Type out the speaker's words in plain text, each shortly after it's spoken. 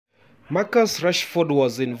Marcus Rashford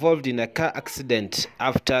was involved in a car accident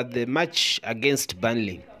after the match against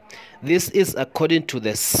Burnley. This is according to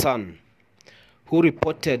The Sun, who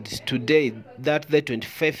reported today that the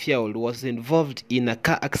 25-year-old was involved in a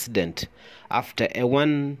car accident after a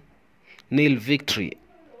 1-0 victory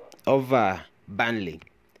over Burnley.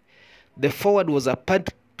 The forward was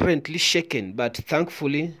apparently shaken, but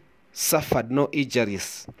thankfully suffered no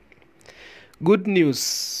injuries. Good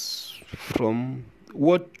news from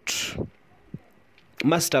what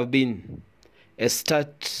must have been a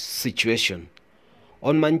start situation.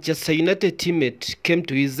 On Manchester United teammate came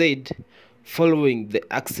to his aid following the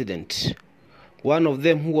accident. One of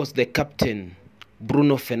them, who was the captain,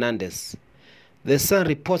 Bruno Fernandes. The Sun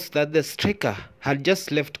reports that the striker had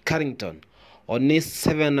just left Carrington on his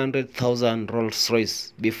 700,000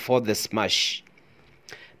 Rolls-Royce before the smash.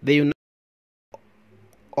 The United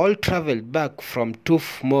all travelled back from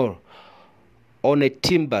Turf Moor on a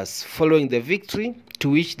team bus following the victory, to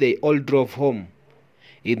which they all drove home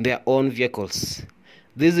in their own vehicles.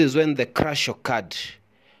 This is when the crash occurred,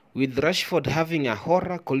 with Rashford having a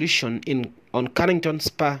horror collision on Carrington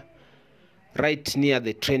Spa right near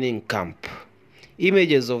the training camp.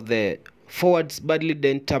 Images of the forward's badly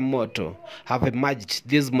dented motor have emerged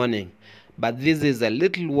this morning, but this is a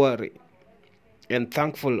little worry, and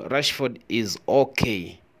thankful Rashford is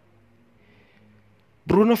okay.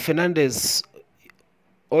 Bruno Fernandes,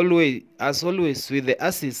 as always with the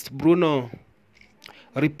assist, Bruno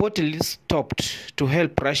reportedly stopped to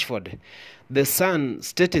help Rashford. The Sun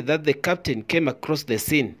stated that the captain came across the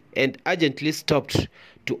scene and urgently stopped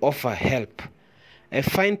to offer help. A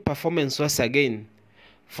fine performance once again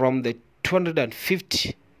from the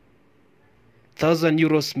 250,000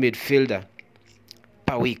 euros midfielder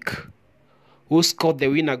per week, who scored the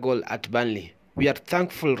winner goal at Burnley. We are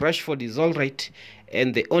thankful Rashford is all right,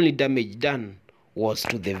 and the only damage done was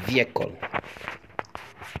to the vehicle.